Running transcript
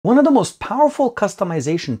One of the most powerful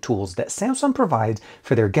customization tools that Samsung provides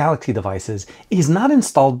for their Galaxy devices is not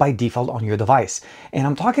installed by default on your device. And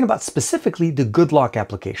I'm talking about specifically the Good Lock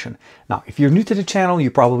application. Now, if you're new to the channel, you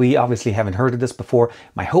probably obviously haven't heard of this before.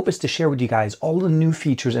 My hope is to share with you guys all the new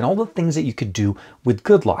features and all the things that you could do with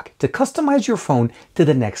Good Lock to customize your phone to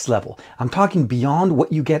the next level. I'm talking beyond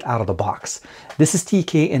what you get out of the box. This is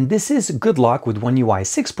TK and this is Good Lock with One UI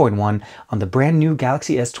 6.1 on the brand new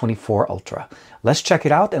Galaxy S24 Ultra. Let's check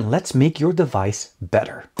it out and let's make your device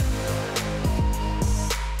better.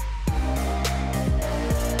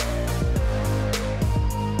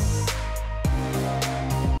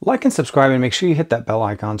 Like and subscribe and make sure you hit that bell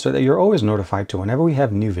icon so that you're always notified to whenever we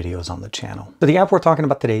have new videos on the channel. So the app we're talking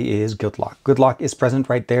about today is Good Lock. Good Lock is present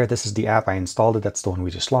right there. This is the app. I installed it. That's the one we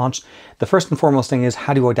just launched. The first and foremost thing is,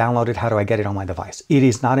 how do I download it? How do I get it on my device? It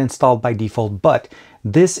is not installed by default, but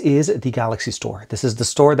this is the Galaxy Store. This is the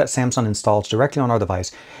store that Samsung installs directly on our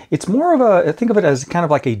device. It's more of a, think of it as kind of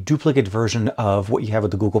like a duplicate version of what you have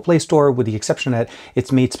with the Google Play Store, with the exception that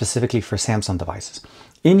it's made specifically for Samsung devices.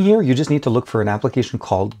 In here, you just need to look for an application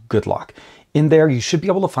called Good Lock. In there, you should be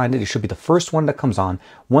able to find it. It should be the first one that comes on.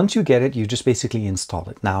 Once you get it, you just basically install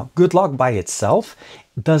it. Now, Good Lock by itself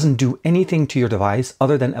doesn't do anything to your device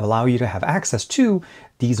other than allow you to have access to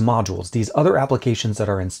these modules, these other applications that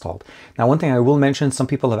are installed. Now, one thing I will mention, some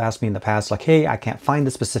people have asked me in the past, like, hey, I can't find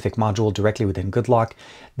the specific module directly within Good Lock.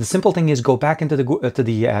 The simple thing is go back into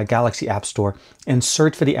the Galaxy App Store and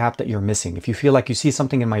search for the app that you're missing. If you feel like you see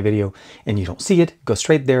something in my video and you don't see it, go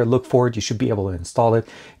straight there, look for it. You should be able to install it.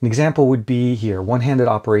 An example would be here, one-handed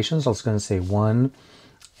operations. I was going to say one-handed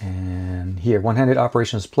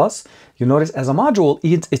operations plus. You notice as a module,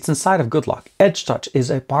 it's inside of Good Lock. Edge Touch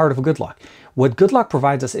is a part of Good Lock. What Good Lock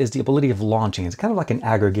provides us is the ability of launching. It's kind of like an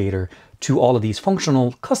aggregator to all of these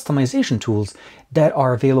functional customization tools that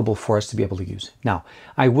are available for us to be able to use. Now,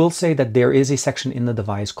 I will say that there is a section in the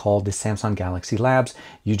device called the Samsung Galaxy Labs.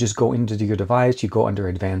 You just go into your device, you go under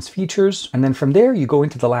Advanced Features, and then from there you go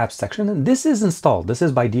into the Labs section. And this is installed. This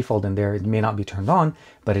is by default in there. It may not be turned on,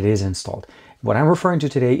 but it is installed. What I'm referring to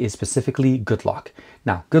today is specifically Good Lock.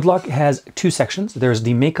 Now, Good Lock has two sections. There's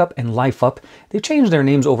the Makeup and Life Up. They've changed their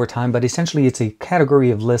names over time, but essentially it's a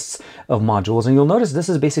category of lists of modules. And you'll notice this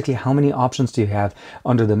is basically how many options do you have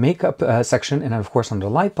under the Makeup section, and of course under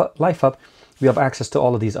Life Up, we have access to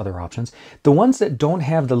all of these other options. The ones that don't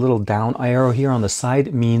have the little down arrow here on the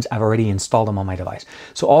side means I've already installed them on my device.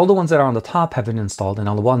 So all the ones that are on the top have been installed, and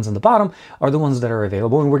all the ones on the bottom are the ones that are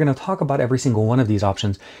available. And we're going to talk about every single one of these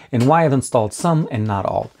options and why I've installed some and not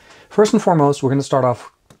all. First and foremost, we're going to start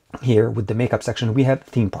off here with the makeup section. We have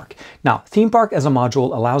Theme Park. Now, Theme Park as a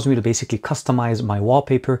module allows me to basically customize my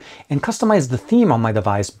wallpaper and customize the theme on my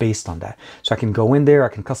device based on that. So I can go in there, I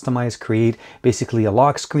can customize, create basically a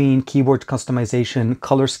lock screen, keyboard customization,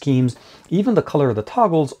 color schemes, even the color of the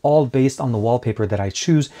toggles, all based on the wallpaper that I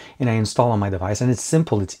choose and I install on my device. And it's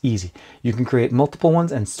simple, it's easy. You can create multiple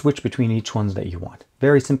ones and switch between each ones that you want.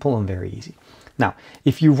 Very simple and very easy. Now,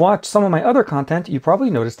 if you watch some of my other content, you probably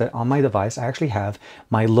noticed that on my device, I actually have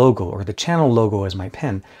my logo or the channel logo as my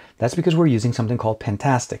pen. That's because we're using something called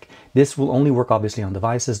Pentastic. This will only work obviously on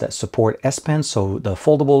devices that support S Pen, so the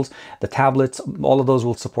foldables, the tablets, all of those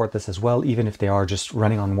will support this as well, even if they are just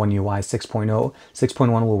running on One UI 6.0.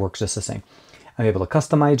 6.1 will work just the same. I'm able to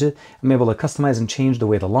customize it. I'm able to customize and change the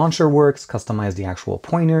way the launcher works, customize the actual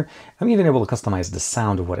pointer. I'm even able to customize the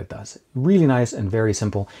sound of what it does. Really nice and very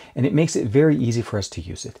simple, and it makes it very easy for us to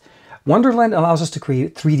use it. Wonderland allows us to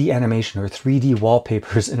create 3D animation or 3D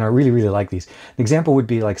wallpapers, and I really, really like these. An example would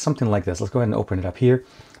be like something like this. Let's go ahead and open it up here.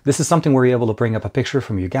 This is something where you're able to bring up a picture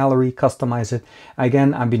from your gallery, customize it.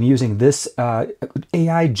 Again, I've been using this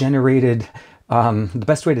AI-generated the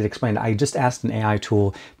best way to explain it, I just asked an AI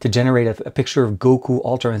tool to generate a picture of Goku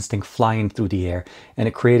Ultra Instinct flying through the air, and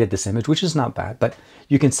it created this image, which is not bad, but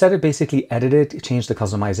you can set it, basically edit it, change the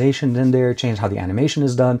customization in there, change how the animation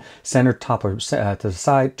is done, center, top, or to the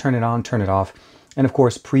side, turn it on, turn it off, and of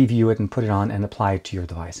course, preview it and put it on and apply it to your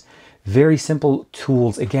device. Very simple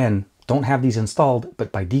tools, again. Don't have these installed,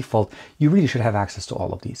 but by default, you really should have access to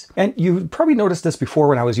all of these. And you probably noticed this before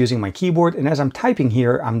when I was using my keyboard, and as I'm typing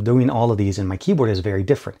here, I'm doing all of these, and my keyboard is very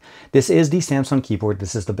different. This is the Samsung keyboard.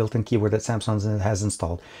 This is the built-in keyboard that Samsung has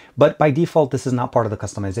installed. But by default, this is not part of the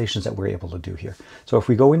customizations that we're able to do here. So if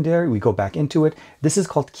we go in there, we go back into it. This is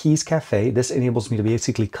called Keys Cafe. This enables me to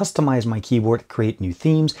basically customize my keyboard, create new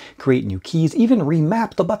themes, create new keys, even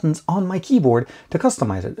remap the buttons on my keyboard to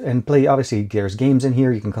customize it and play. Obviously, there's games in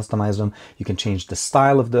here. You can customize them. You can change the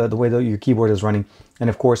style of the way that your keyboard is running, and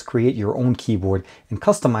of course create your own keyboard and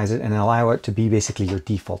customize it and allow it to be basically your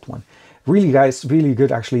default one. Really guys, really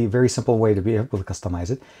good, actually very simple way to be able to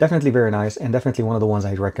customize it. Definitely very nice, and definitely one of the ones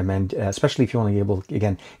I'd recommend, especially if you want to be able to,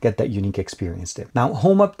 again, get that unique experience there. Now,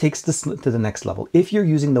 Home Up takes this to the next level. If you're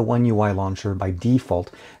using the One UI launcher by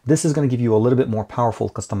default, this is going to give you a little bit more powerful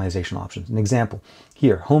customization options. An example,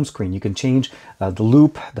 here, home screen, you can change the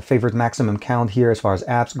loop, the favorite maximum count here as far as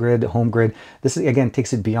apps grid, home grid. This again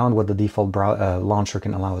takes it beyond what the default launcher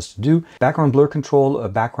can allow us to do. Background blur control,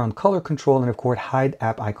 background color control, and of course hide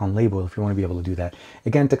app icon label if you want to be able to do that.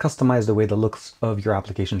 Again, to customize the way the looks of your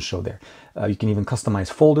applications show there. You can even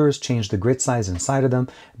customize folders, change the grid size inside of them,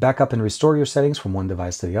 back up and restore your settings from one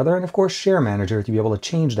device to the other, and of course Share Manager to be able to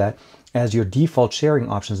change that as your default sharing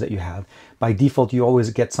options that you have. By default, you always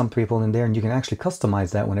get some people in there, and you can actually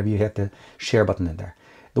customize that whenever you hit the share button in there.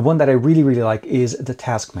 The one that I really, really like is the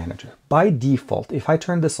Task Manager. By default, if I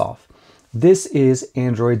turn this off, this is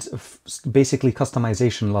Android's basically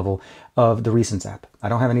customization level of the Recents app. I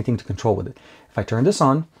don't have anything to control with it. If I turn this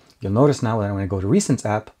on, you'll notice now that when I go to Recents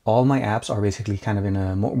app, all my apps are basically kind of in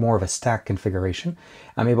a more of a stack configuration.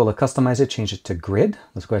 I'm able to customize it, change it to grid.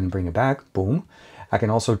 Let's go ahead and bring it back. Boom. I can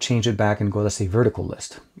also change it back and go, let's say, vertical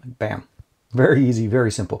list. Bam. Very easy, very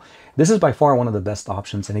simple. This is by far one of the best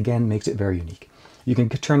options, and again, makes it very unique. You can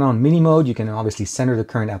turn on mini mode. You can obviously center the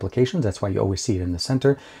current applications. That's why you always see it in the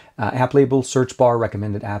center. App label, search bar,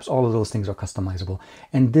 recommended apps, all of those things are customizable.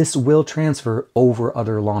 And this will transfer over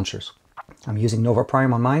other launchers. I'm using Nova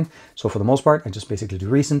Prime on mine, so for the most part, I just basically do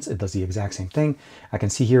Recents. It does the exact same thing. I can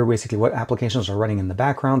see here basically what applications are running in the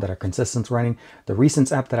background that are consistent running. The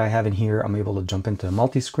Recents app that I have in here, I'm able to jump into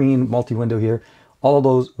multi-screen, multi-window here. All of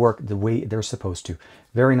those work the way they're supposed to.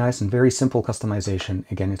 Very nice and very simple customization.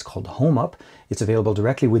 Again, it's called Home Up. It's available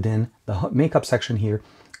directly within the makeup section here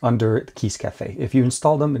under the Keys Cafe. If you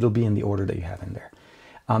install them, it'll be in the order that you have in there.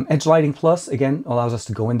 Edge Lighting Plus, again, allows us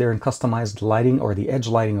to go in there and customize the lighting or the edge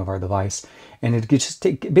lighting of our device. And it just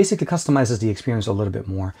basically customizes the experience a little bit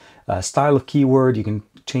more. Style of keyword, you can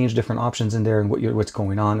change different options in there and what's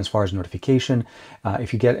going on as far as notification.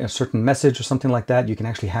 If you get a certain message or something like that, you can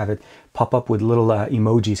actually have it pop up with little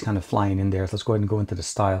emojis kind of flying in there. Let's go ahead and go into the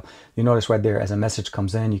style. You notice right there, as a message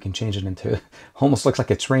comes in, you can change it into, almost looks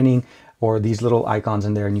like it's raining, or these little icons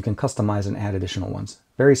in there, and you can customize and add additional ones.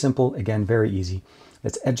 Very simple, again, very easy.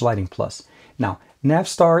 That's Edge Lighting Plus. Now,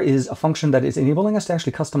 NavStar is a function that is enabling us to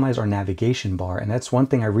actually customize our navigation bar, and that's one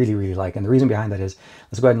thing I really, really like. And the reason behind that is,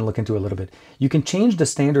 let's go ahead and look into it a little bit. You can change the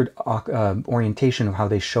standard orientation of how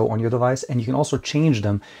they show on your device, and you can also change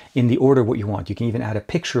them in the order what you want. You can even add a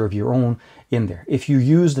picture of your own in there. If you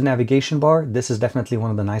use the navigation bar, this is definitely one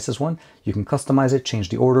of the nicest one. You can customize it, change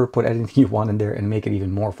the order, put anything you want in there, and make it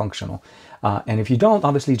even more functional. And if you don't,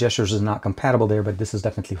 obviously Gestures is not compatible there, but this is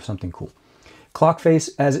definitely something cool.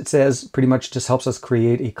 ClockFace, as it says, pretty much just helps us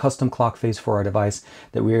create a custom clock face for our device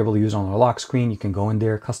that we're able to use on our lock screen. You can go in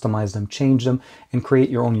there, customize them, change them, and create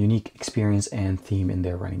your own unique experience and theme in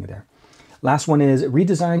there running there. Last one is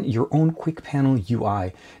redesign your own quick panel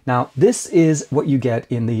UI. Now, this is what you get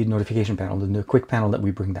in the notification panel, in the quick panel that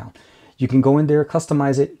we bring down. You can go in there,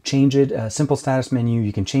 customize it, change it, a simple status menu.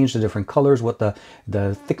 You can change the different colors, what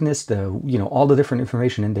the thickness, all the different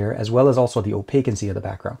information in there, as well as also the opaquency of the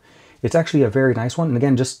background. It's actually a very nice one. And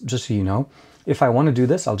again, just so you know, if I want to do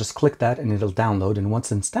this, I'll just click that and it'll download. And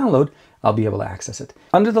once it's download, I'll be able to access it.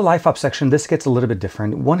 Under the Life Up section, this gets a little bit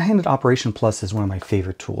different. One-Handed Operation Plus is one of my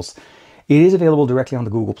favorite tools. It is available directly on the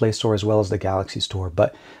Google Play Store as well as the Galaxy Store.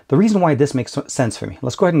 But the reason why this makes sense for me,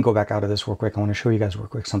 let's go ahead and go back out of this real quick. I want to show you guys real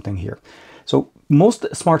quick something here. So most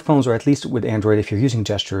smartphones, or at least with Android, if you're using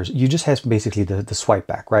Gestures, you just have basically the swipe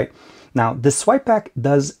back, right? Now, the swipe back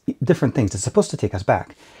does different things. It's supposed to take us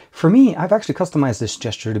back. For me, I've actually customized this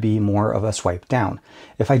gesture to be more of a swipe down.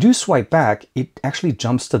 If I do swipe back, it actually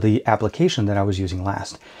jumps to the application that I was using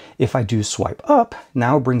last. If I do swipe up,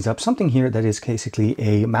 now it brings up something here that is basically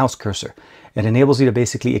a mouse cursor. It enables you to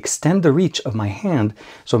basically extend the reach of my hand.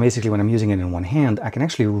 So basically when I'm using it in one hand, I can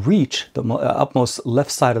actually reach the upmost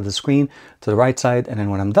left side of the screen to the right side. And then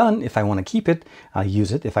when I'm done, if I want to keep it, I'll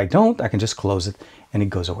use it. If I don't, I can just close it and it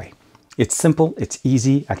goes away. It's simple, it's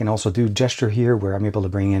easy. I can also do gesture here where I'm able to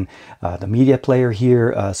bring in the media player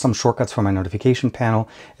here, some shortcuts for my notification panel.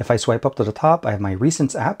 If I swipe up to the top, I have my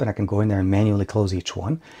Recents app and I can go in there and manually close each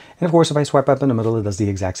one. And of course, if I swipe up in the middle, it does the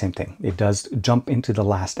exact same thing. It does jump into the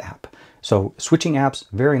last app. So switching apps,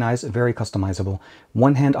 very nice, very customizable.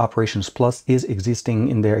 One-Hand Operations Plus is existing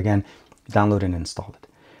in there again. Download and install it.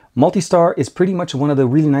 MultiStar is pretty much one of the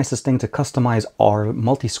really nicest things to customize our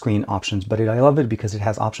multi-screen options, but I love it because it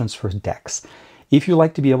has options for decks. If you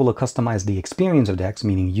like to be able to customize the experience of decks,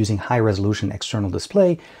 meaning using high resolution external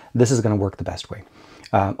display, this is going to work the best way.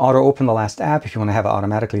 Auto open the last app if you want to have it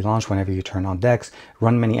automatically launch whenever you turn on Dex,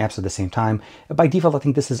 run many apps at the same time. By default, I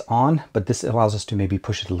think this is on, but this allows us to maybe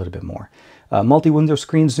push it a little bit more. Multi-window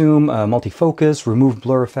screen zoom, multi-focus, remove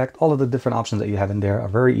blur effect, all of the different options that you have in there are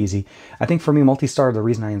very easy. I think for me, MultiStar, the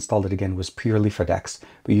reason I installed it again was purely for Dex,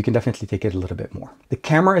 but you can definitely take it a little bit more. The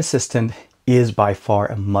camera assistant is by far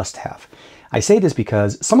a must-have. I say this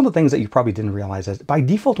because some of the things that you probably didn't realize is by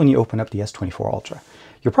default, when you open up the S24 Ultra,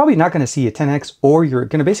 you're probably not going to see a 10x, or you're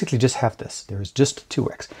going to basically just have this. There's just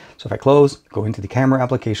 2x. So if I close, go into the camera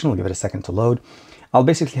application, we'll give it a second to load. I'll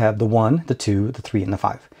basically have the 1, the 2, the 3, and the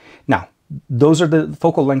 5. Now, those are the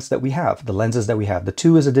focal lengths that we have, the lenses that we have. The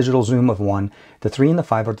 2 is a digital zoom of 1, the 3 and the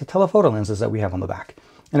 5 are the telephoto lenses that we have on the back.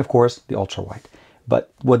 And of course, the ultra wide.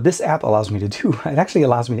 But what this app allows me to do, it actually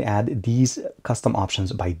allows me to add these custom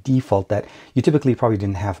options by default that you typically probably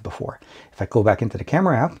didn't have before. If I go back into the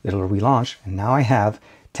camera app, it'll relaunch, and now I have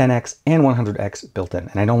 10x and 100x built in.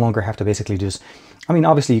 And I no longer have to basically just, I mean,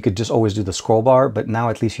 obviously you could just always do the scroll bar, but now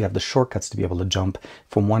at least you have the shortcuts to be able to jump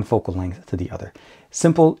from one focal length to the other.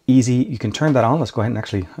 Simple, easy, you can turn that on. Let's go ahead and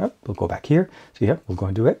actually, we'll go back here. So yeah, we'll go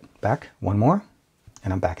and do it. Back, one more,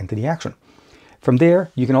 and I'm back into the action. From there,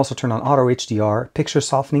 you can also turn on auto HDR, picture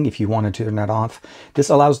softening if you wanted to turn that off. This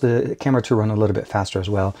allows the camera to run a little bit faster as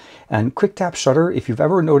well. And quick tap shutter, if you've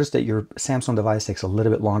ever noticed that your Samsung device takes a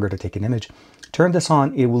little bit longer to take an image, turn this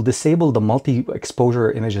on. It will disable the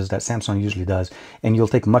multi-exposure images that Samsung usually does, and you'll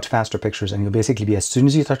take much faster pictures, and you'll basically be, as soon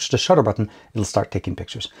as you touch the shutter button, it'll start taking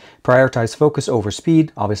pictures. Prioritize focus over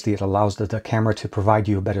speed. Obviously, it allows the camera to provide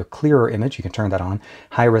you a better, clearer image. You can turn that on.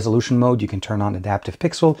 High resolution mode, you can turn on adaptive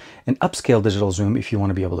pixel, and upscale digital zoom if you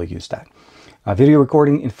want to be able to use that. Video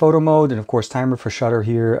recording in photo mode, and of course timer for shutter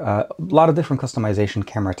here. A lot of different customization,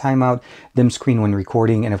 camera timeout, dim screen when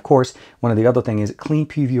recording, and of course one of the other things is clean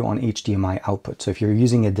preview on HDMI output. So if you're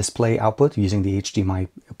using a display output using the HDMI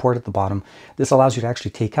port at the bottom, this allows you to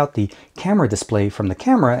actually take out the camera display from the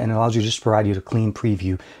camera and allows you to just provide you a clean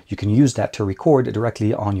preview. You can use that to record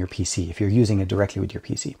directly on your PC if you're using it directly with your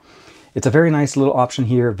PC. It's a very nice little option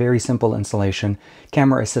here, very simple installation.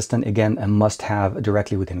 Camera assistant, again, a must-have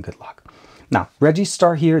directly within GoodLock. Now,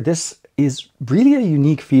 Registar here, this is really a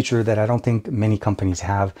unique feature that I don't think many companies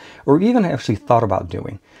have or even actually thought about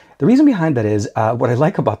doing. The reason behind that is, what I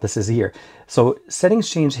like about this is here. So settings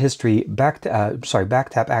change history, back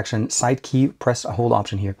tap action, side key, press a hold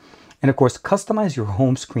option here. And of course, customize your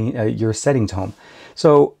home screen, your settings home.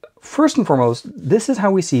 So first and foremost, this is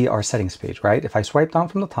how we see our settings page, right? If I swipe down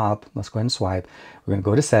from the top, let's go ahead and swipe. We're going to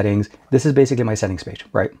go to settings. This is basically my settings page,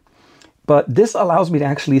 right? But this allows me to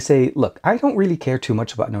actually say, look, I don't really care too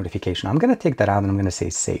much about notification. I'm going to take that out and I'm going to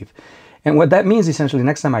say save. And what that means essentially,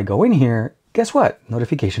 next time I go in here, guess what?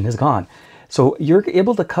 Notification is gone. So you're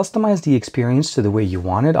able to customize the experience to the way you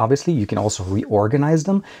want it. Obviously, you can also reorganize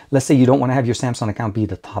them. Let's say you don't want to have your Samsung account be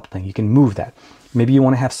the top thing. You can move that. Maybe you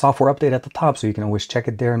want to have software update at the top, so you can always check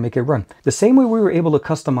it there and make it run. The same way we were able to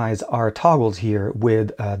customize our toggles here with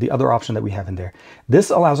the other option that we have in there. This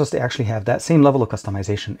allows us to actually have that same level of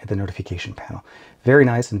customization at the notification panel. Very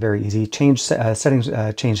nice and very easy. Change settings,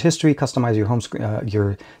 change history, customize your home screen,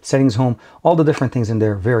 your settings home, all the different things in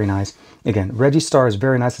there. Very nice. Again, Registar is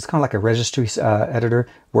very nice. It's kind of like a registry editor.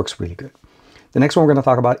 Works really good. The next one we're going to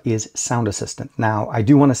talk about is Sound Assistant. Now, I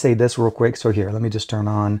do want to say this real quick. So here, let me just turn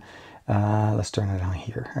on. Let's turn it on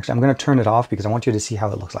here. Actually, I'm going to turn it off because I want you to see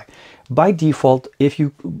how it looks like. By default, if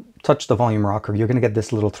you touch the volume rocker, you're going to get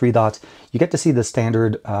this little 3 dots. You get to see the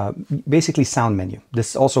standard, basically sound menu.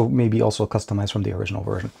 This also may be also customized from the original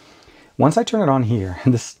version. Once I turn it on here,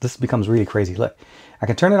 and this becomes really crazy. Look, I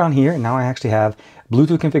can turn it on here, and now I actually have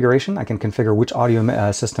Bluetooth configuration. I can configure which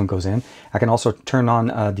audio system goes in. I can also turn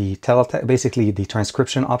on basically the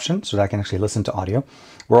transcription option so that I can actually listen to audio.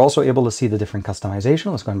 We're also able to see the different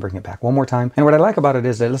customization. Let's go ahead and bring it back one more time. And what I like about it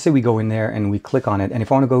is that let's say we go in there and we click on it. And if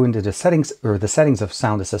I want to go into the settings or the settings of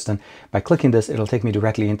Sound Assistant, by clicking this, it'll take me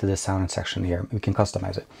directly into the sound section here. We can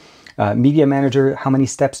customize it. Media Manager, how many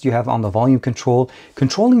steps do you have on the volume control,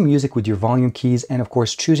 controlling music with your volume keys, and of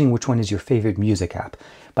course choosing which one is your favorite music app.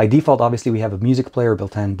 By default, obviously, we have a music player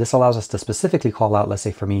built in. This allows us to specifically call out, let's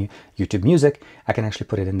say for me, YouTube Music. I can actually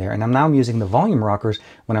put it in there. And I'm now using the volume rockers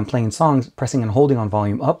when I'm playing songs, pressing and holding on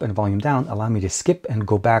volume up and volume down, allow me to skip and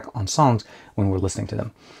go back on songs when we're listening to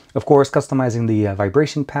them. Of course, customizing the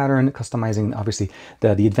vibration pattern, customizing, obviously,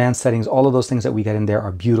 the advanced settings, all of those things that we get in there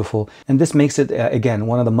are beautiful. And this makes it, again,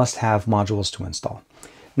 one of the must-have modules to install.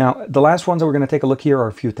 Now, the last ones that we're going to take a look here are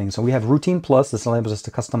a few things. So we have Routine Plus. This allows us to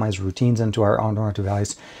customize routines onto our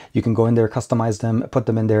device. You can go in there, customize them, put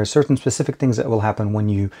them in there, certain specific things that will happen when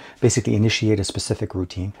you basically initiate a specific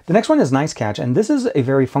routine. The next one is Nice Catch, and this is a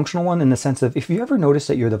very functional one in the sense of if you ever notice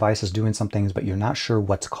that your device is doing some things, but you're not sure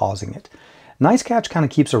what's causing it. Nice Catch kind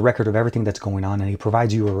of keeps a record of everything that's going on, and he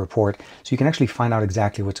provides you a report so you can actually find out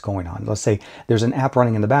exactly what's going on. Let's say there's an app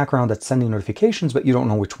running in the background that's sending notifications, but you don't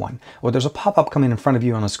know which one. Or there's a pop-up coming in front of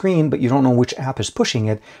you on a screen, but you don't know which app is pushing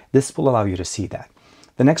it. This will allow you to see that.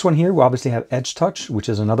 The next one here, we obviously have Edge Touch, which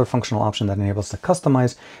is another functional option that enables us to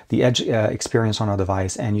customize the edge experience on our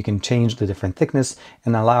device, and you can change the different thickness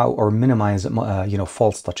and allow or minimize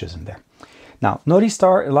false touches in there. Now,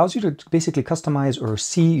 NavStar allows you to basically customize or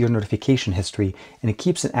see your notification history, and it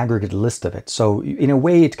keeps an aggregate list of it. So in a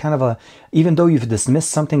way, it's kind of even though you've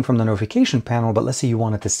dismissed something from the notification panel, but let's say you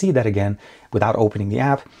wanted to see that again without opening the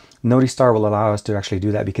app, NavStar will allow us to actually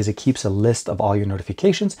do that because it keeps a list of all your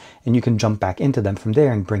notifications, and you can jump back into them from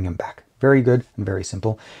there and bring them back. Very good and very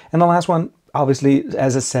simple. And the last one, obviously,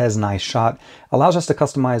 as it says, Nice Shot, allows us to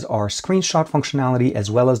customize our screenshot functionality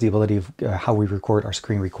as well as the ability of how we record our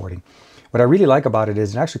screen recording. What I really like about it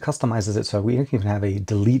is it actually customizes it so we can even have a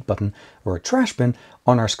delete button or a trash bin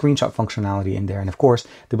on our screenshot functionality in there. And of course,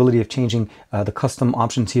 the ability of changing the custom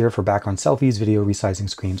options here for background selfies, video resizing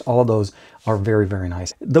screens, all of those are very, very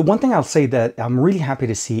nice. The one thing I'll say that I'm really happy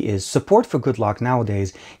to see is support for Good Lock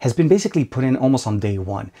nowadays has been basically put in almost on day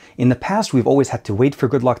one. In the past, we've always had to wait for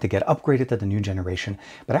Good Lock to get upgraded to the new generation,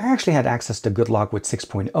 but I actually had access to Good Lock with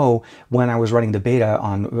 6.0 when I was running the beta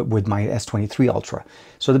with my S23 Ultra.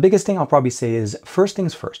 So the biggest thing I'll probably say is first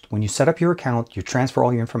things first. When you set up your account, you transfer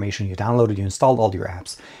all your information, you downloaded, you installed all your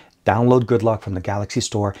apps, download Good Lock from the Galaxy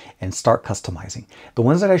Store and start customizing. The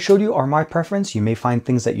ones that I showed you are my preference. You may find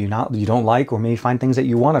things that you don't like, or may find things that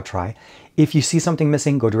you want to try. If you see something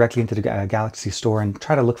missing, go directly into the Galaxy Store and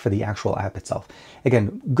try to look for the actual app itself.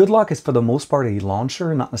 Again, Good Lock is for the most part a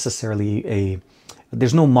launcher, not necessarily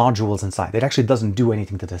there's no modules inside. It actually doesn't do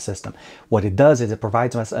anything to the system. What it does is it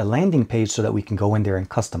provides us a landing page so that we can go in there and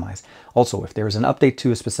customize. Also, if there is an update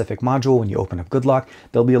to a specific module, when you open up Good Lock,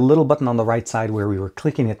 there'll be a little button on the right side where we were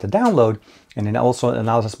clicking it to download, and it also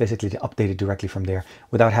allows us basically to update it directly from there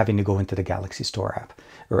without having to go into the Galaxy Store app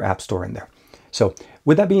or App Store in there. So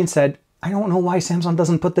with that being said, I don't know why Samsung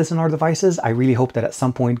doesn't put this in our devices. I really hope that at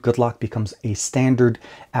some point Good Lock becomes a standard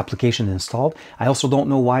application installed. I also don't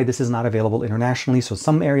know why this is not available internationally, so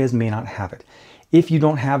some areas may not have it. If you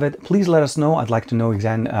don't have it, please let us know. I'd like to know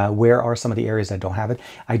exactly where are some of the areas that don't have it.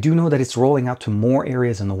 I do know that it's rolling out to more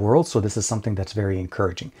areas in the world, so this is something that's very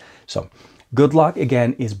encouraging. So Good Lock,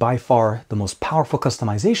 again, is by far the most powerful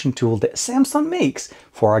customization tool that Samsung makes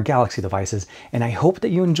for our Galaxy devices, and I hope that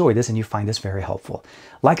you enjoy this and you find this very helpful.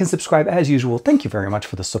 Like and subscribe as usual. Thank you very much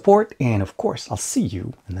for the support, and of course, I'll see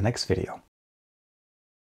you in the next video.